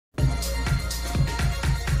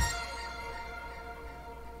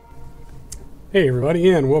Hey everybody,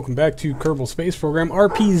 and welcome back to Kerbal Space Program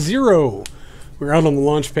RP-0. We're out on the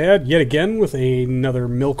launch pad yet again with another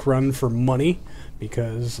milk run for money,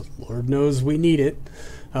 because Lord knows we need it.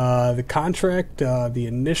 The contract, the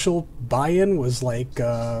initial buy-in was like,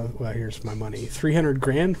 well, here's my money, 300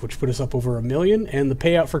 grand, which put us up over $1 million, and the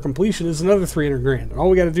payout for completion is another 300 grand. All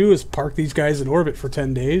we got to do is park these guys in orbit for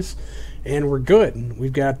 10 days, and we're good.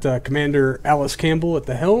 We've got Commander Alice Campbell at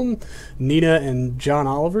the helm, Nina and John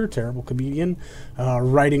Oliver, terrible comedian,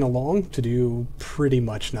 riding along to do pretty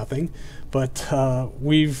much nothing. But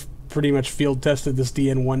we've pretty much field tested this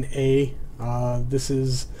DN1A. This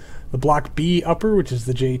is the Block B upper, which is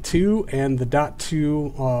the J2, and the Dot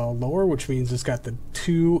 2 lower, which means it's got the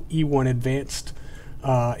 2 E1 advanced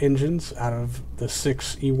engines out of the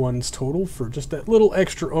 6 E1s total for just that little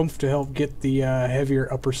extra oomph to help get the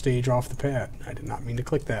heavier upper stage off the pad. I did not mean to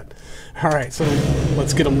click that. Alright, so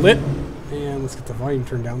let's get them lit, and let's get the volume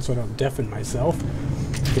turned down so I don't deafen myself.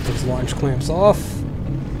 Get those launch clamps off.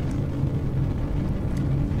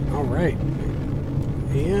 Alright.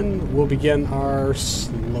 And we'll begin our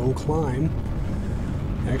slow climb.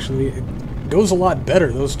 Actually, it goes a lot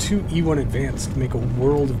better. Those 2 E1 Advanced make a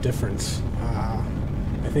world of difference.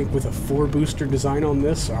 I think with a 4 booster design on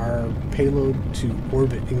this, our payload to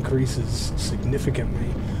orbit increases significantly.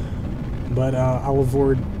 But I'll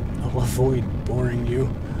avoid boring you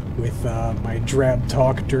with my drab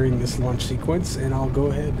talk during this launch sequence, and I'll go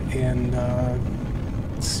ahead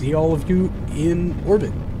and see all of you in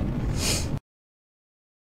orbit.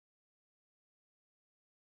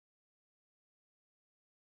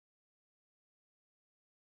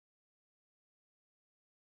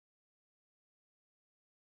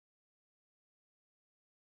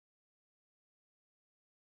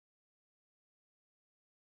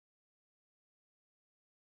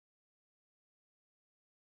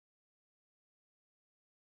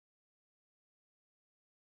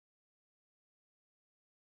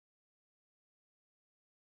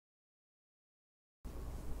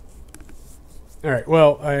 Alright,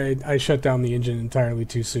 well, I shut down the engine entirely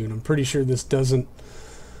too soon. I'm pretty sure this doesn't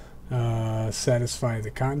satisfy the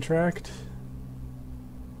contract.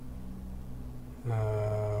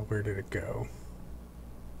 Where did it go?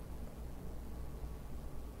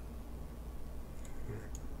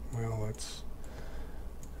 Well, let's...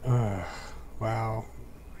 wow.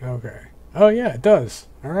 Okay. Oh yeah, it does.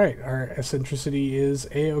 Alright, our eccentricity is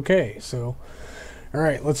A-okay. So,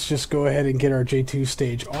 alright, let's just go ahead and get our J2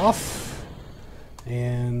 stage off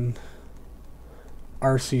and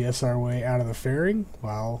RCS our way out of the fairing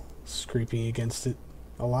while scraping against it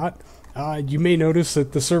a lot. You may notice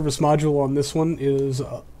that the service module on this one is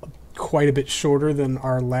quite a bit shorter than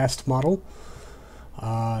our last model,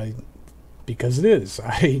 because it is.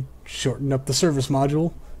 I shortened up the service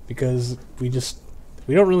module because we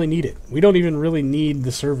don't really need it. We don't even really need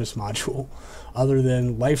the service module other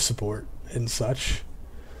than life support and such.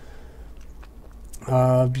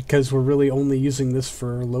 Because we're really only using this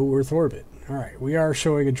for low Earth orbit. Alright, we are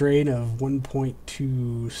showing a drain of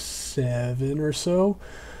 1.27 or so.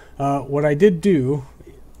 What I did do,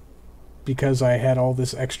 because I had all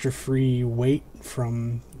this extra free weight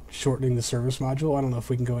from shortening the service module, I don't know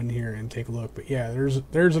if we can go in here and take a look, but yeah, there's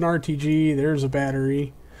an RTG, there's a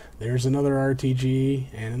battery, there's another RTG,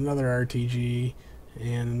 and another RTG,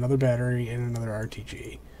 and another battery, and another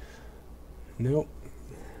RTG. Nope.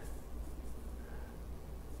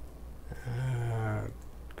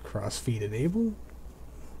 Crossfeed enable?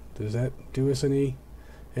 Does that do us any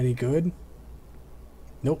good?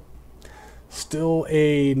 Nope. Still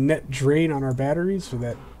a net drain on our batteries, so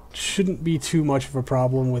that shouldn't be too much of a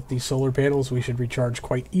problem with the solar panels. We should recharge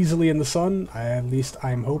quite easily in the sun, at least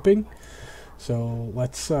I'm hoping. So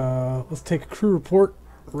let's take a crew report,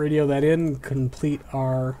 radio that in, complete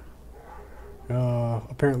our...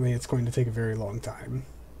 apparently it's going to take a very long time.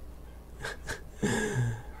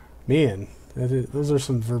 Man, those are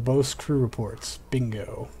some verbose crew reports.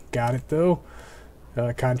 Bingo. Got it, though.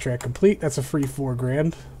 Contract complete. That's a free 4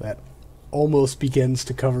 grand. That almost begins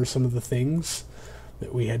to cover some of the things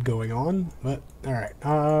that we had going on. But, alright.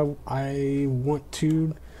 I want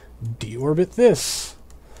to deorbit this.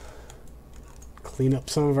 Clean up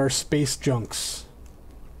some of our space junks.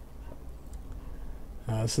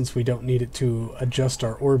 Since we don't need it to adjust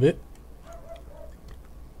our orbit.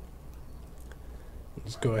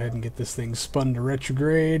 Let's go ahead and get this thing spun to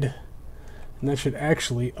retrograde. And that should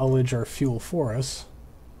actually ullage our fuel for us.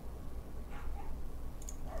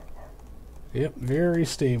 Yep, very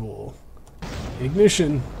stable.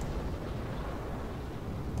 Ignition.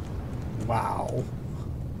 Wow.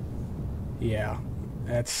 Yeah,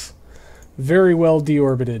 that's very well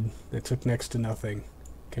deorbited. That took next to nothing.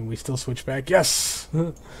 Can we still switch back? Yes!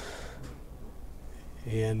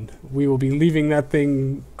 And we will be leaving that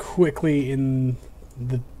thing quickly in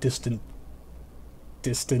the distant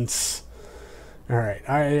distance. Alright,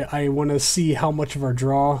 I want to see how much of our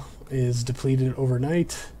draw is depleted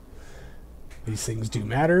overnight. These things do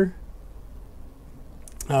matter.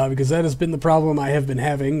 Because that has been the problem I have been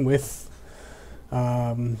having with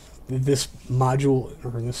this module,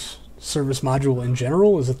 or this service module in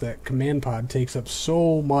general, is that command pod takes up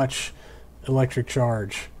so much electric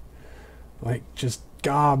charge. Like, just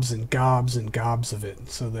gobs and gobs and gobs of it.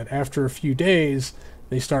 So that after a few days,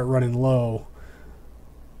 they start running low.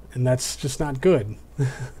 And that's just not good.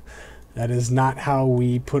 That is not how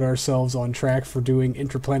we put ourselves on track for doing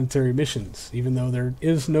interplanetary missions. Even though there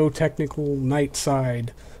is no technical night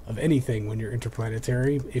side of anything when you're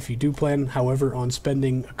interplanetary. If you do plan, however, on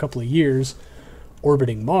spending a couple of years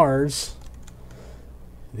orbiting Mars,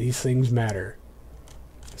 these things matter.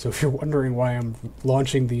 So if you're wondering why I'm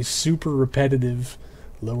launching these super repetitive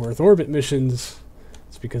low Earth orbit missions,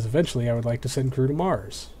 it's because eventually I would like to send crew to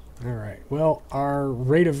Mars. Alright, well, our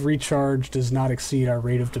rate of recharge does not exceed our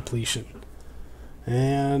rate of depletion.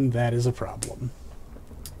 And that is a problem.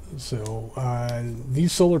 So,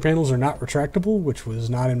 these solar panels are not retractable, which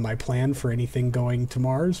was not in my plan for anything going to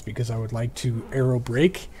Mars, because I would like to aero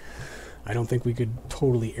brake. I don't think we could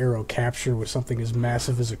totally aero capture with something as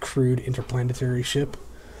massive as a crewed interplanetary ship.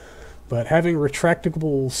 But having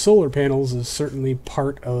retractable solar panels is certainly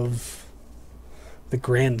part of the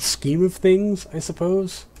grand scheme of things, I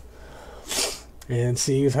suppose. And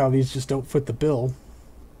seeing as how these just don't foot the bill,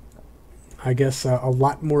 I guess a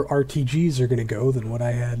lot more RTGs are going to go than what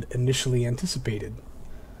I had initially anticipated.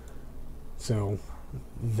 So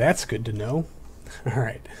that's good to know.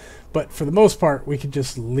 Alright, but for the most part, we could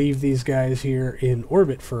just leave these guys here in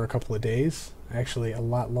orbit for a couple of days. Actually, a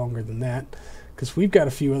lot longer than that, because we've got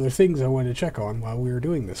a few other things I wanted to check on while we were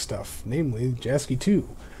doing this stuff, namely JASCII 2,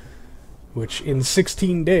 which in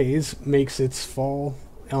 16 days makes its fall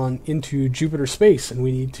on into Jupiter space, and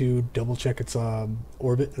we need to double check its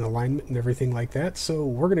orbit and alignment and everything like that. So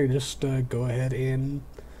we're going to just go ahead and,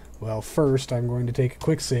 well, first I'm going to take a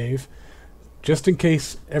quick save just in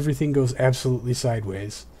case everything goes absolutely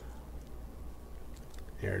sideways.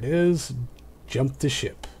 There it is. Jump to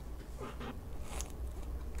ship.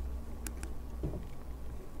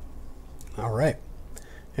 Alright,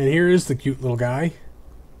 and here is the cute little guy.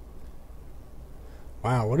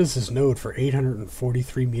 Wow, what is this node for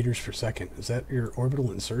 843 meters per second? Is that your orbital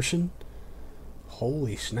insertion?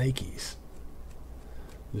 Holy shnikes.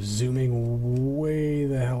 Zooming way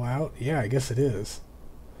the hell out? Yeah, I guess it is.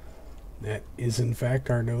 That is in fact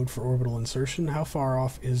our node for orbital insertion. How far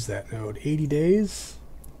off is that node? 80 days?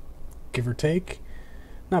 Give or take?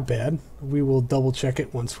 Not bad. We will double check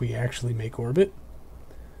it once we actually make orbit,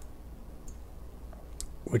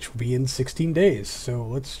 which will be in 16 days. So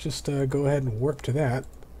let's just go ahead and warp to that.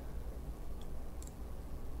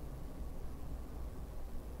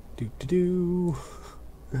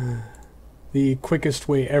 The quickest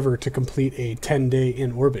way ever to complete a 10-day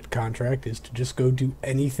in-orbit contract is to just go do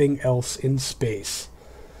anything else in space.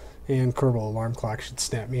 And Kerbal alarm clock should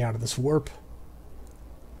snap me out of this warp.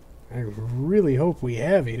 I really hope we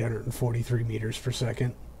have 843 meters per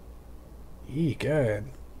second. Good.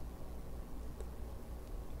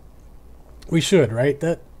 We should, right?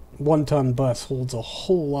 That 1-ton bus holds a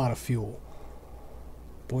whole lot of fuel.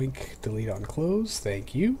 Boink, delete on close.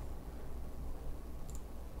 Thank you.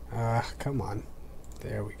 Come on.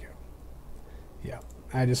 There we go. Yeah,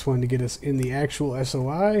 I just wanted to get us in the actual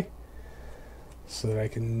SOI so that I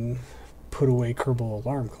can put away Kerbal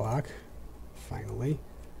alarm clock. Finally.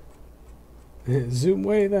 Zoom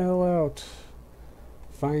way the hell out.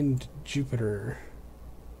 Find Jupiter.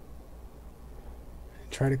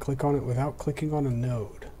 Try to click on it without clicking on a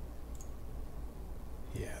node.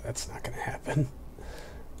 Yeah, that's not going to happen.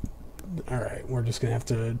 Alright, we're just going to have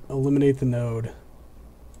to eliminate the node.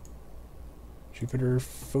 Jupiter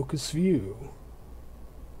focus view.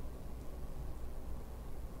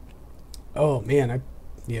 Oh man,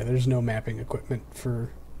 yeah, there's no mapping equipment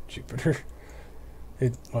for Jupiter.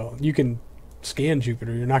 Well, you can scan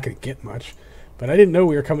Jupiter, you're not going to get much. But I didn't know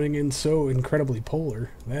we were coming in so incredibly polar.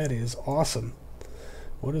 That is awesome.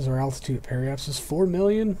 What is our altitude at periapsis? 4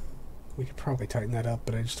 million? We could probably tighten that up,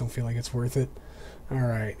 but I just don't feel like it's worth it.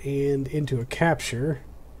 Alright, and into a capture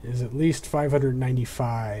is at least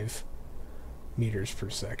 595 meters per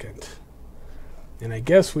second. And I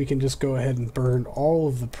guess we can just go ahead and burn all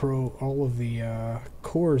of the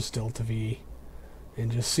cores delta V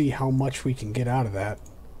and just see how much we can get out of that.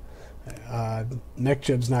 Mech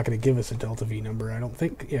Jeb's not going to give us a Delta V number, I don't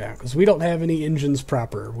think. Yeah, because we don't have any engines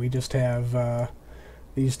proper. We just have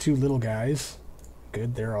these two little guys.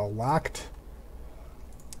 Good, they're all locked.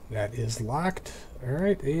 That is locked.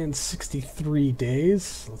 Alright, and 63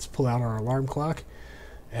 days. Let's pull out our alarm clock.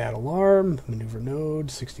 Add alarm, maneuver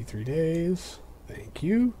node, 63 days. Thank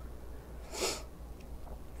you.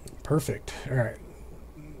 Perfect. Alright.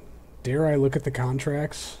 Dare I look at the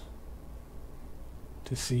contracts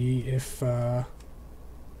to see if,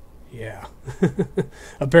 yeah.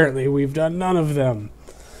 Apparently we've done none of them.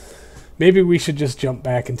 Maybe we should just jump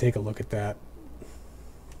back and take a look at that.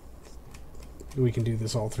 We can do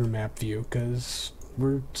this all through map view, because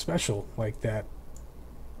we're special like that.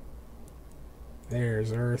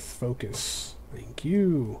 There's Earth focus. Thank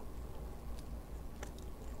you.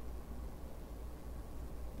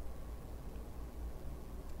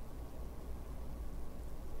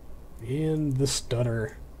 And the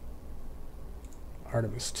stutter.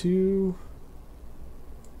 Artemis 2.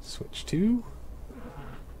 Switch 2.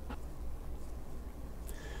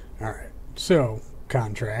 Alright, so,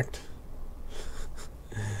 contract.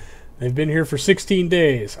 They've been here for 16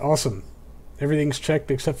 days. Awesome. Everything's checked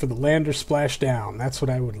except for the lander splashdown. That's what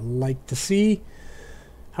I would like to see.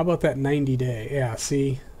 How about that 90 day? Yeah,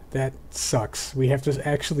 see? That sucks. We have to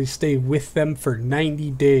actually stay with them for 90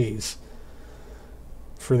 days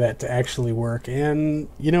for that to actually work. And,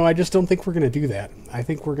 you know, I just don't think we're going to do that. I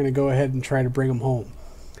think we're going to go ahead and try to bring them home.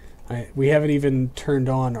 We haven't even turned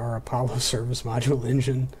on our Apollo service module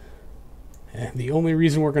engine. And the only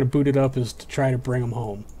reason we're going to boot it up is to try to bring them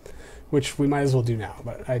home, which we might as well do now.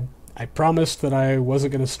 But I promised that I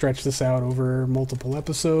wasn't going to stretch this out over multiple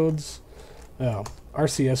episodes. Oh,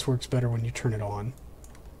 RCS works better when you turn it on.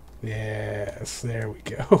 Yes, there we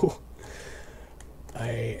go.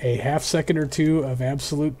 A half second or two of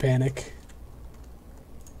absolute panic.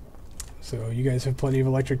 So you guys have plenty of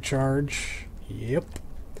electric charge. Yep.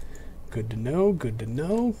 Good to know, good to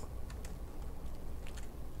know.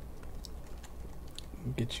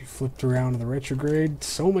 Get you flipped around to the retrograde.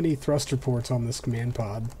 So many thruster ports on this command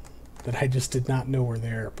pod that I just did not know were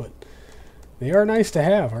there, but they are nice to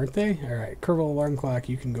have, aren't they? Alright, Kerbal alarm clock,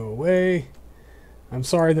 you can go away. I'm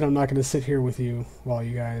sorry that I'm not going to sit here with you while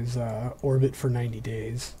you guys orbit for 90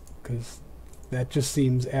 days, because that just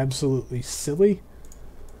seems absolutely silly.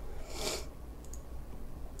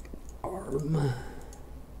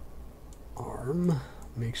 Arm.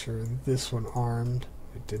 Make sure this one armed.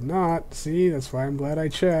 It did not. See, that's why I'm glad I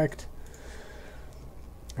checked.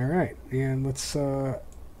 Alright, and let's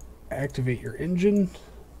activate your engine.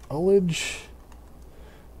 Ullage.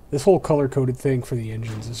 This whole color-coded thing for the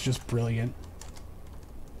engines is just brilliant.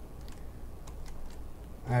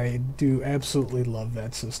 I do absolutely love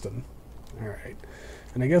that system. Alright.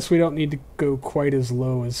 And I guess we don't need to go quite as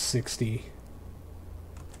low as 60.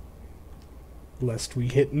 Lest we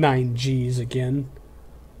hit 9 Gs again.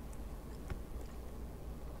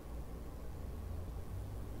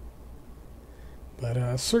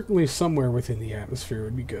 But certainly somewhere within the atmosphere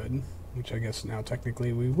would be good. Which I guess now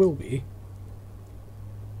technically we will be.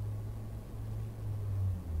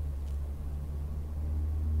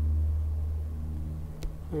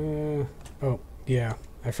 Oh, yeah.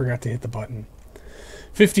 I forgot to hit the button.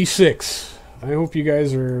 56. I hope you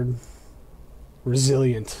guys are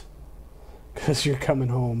resilient. Because you're coming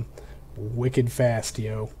home wicked fast,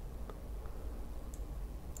 yo.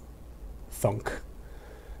 Thunk.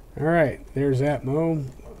 Alright, there's Atmo.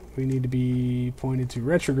 We need to be pointed to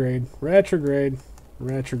retrograde. Retrograde.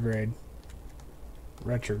 Retrograde.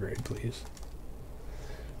 Retrograde, please.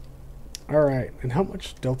 Alright, and how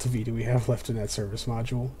much Delta V do we have left in that service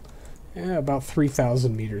module? Yeah, about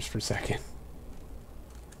 3,000 meters per second.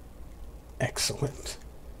 Excellent.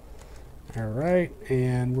 Alright,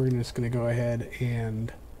 and we're just going to go ahead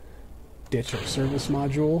and ditch our service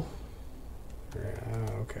module.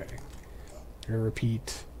 Okay.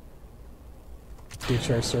 Repeat. Ditch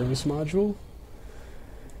our service module.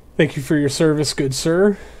 Thank you for your service, good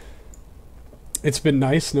sir. It's been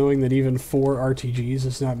nice knowing that even 4 RTGs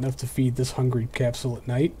is not enough to feed this hungry capsule at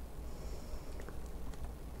night.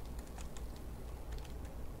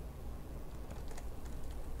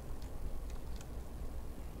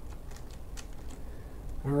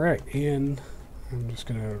 Alright, and I'm just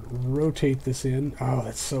going to rotate this in. Oh,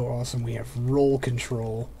 that's so awesome. We have roll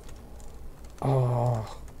control.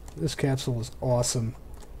 Oh, this capsule is awesome.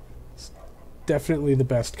 It's definitely the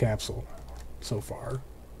best capsule so far,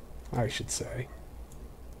 I should say.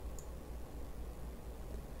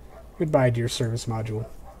 Goodbye, dear service module.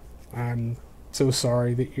 I'm so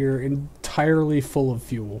sorry that you're entirely full of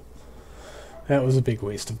fuel. That was a big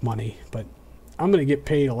waste of money, but I'm going to get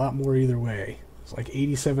paid a lot more either way. It's like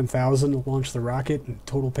 $87,000 to launch the rocket, and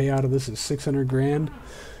total payout of this is 600 grand,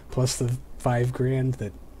 plus the 5 grand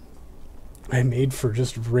that I made for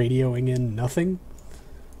just radioing in nothing.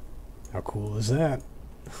 How cool is that?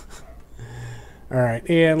 Alright,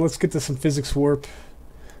 and let's get to some physics warp.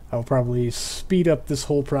 I'll probably speed up this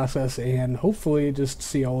whole process and hopefully just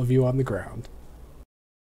see all of you on the ground.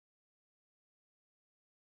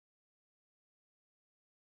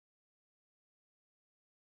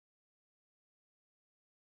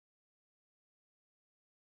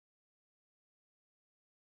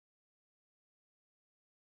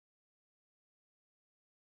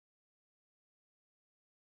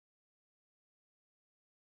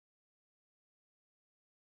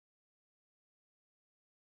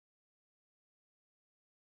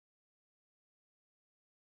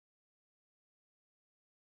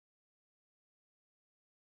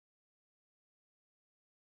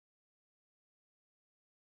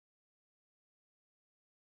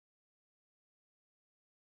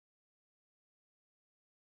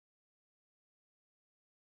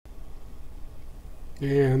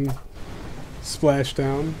 And splash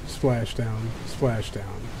down, splash down, splash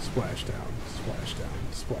down, splash down, splash down,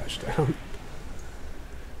 splash down.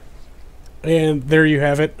 And there you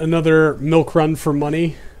have it. Another milk run for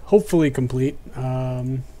money. Hopefully complete.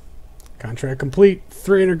 Contract complete.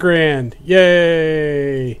 300 grand.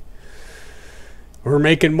 Yay! We're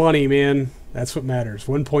making money, man. That's what matters.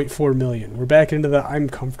 1.4 million. We're back into the I'm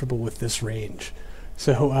comfortable with this range.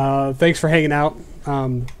 So, thanks for hanging out.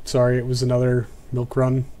 Sorry it was another milk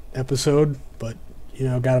run episode, but you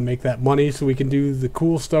know, gotta make that money so we can do the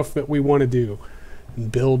cool stuff that we want to do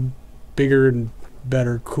and build bigger and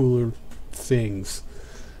better, cooler things.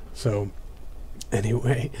 So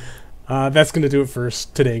anyway, that's gonna do it for us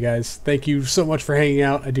today, guys. Thank you so much for hanging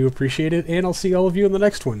out. I do appreciate it, and I'll see all of you in the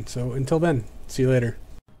next one. So until then, see you later.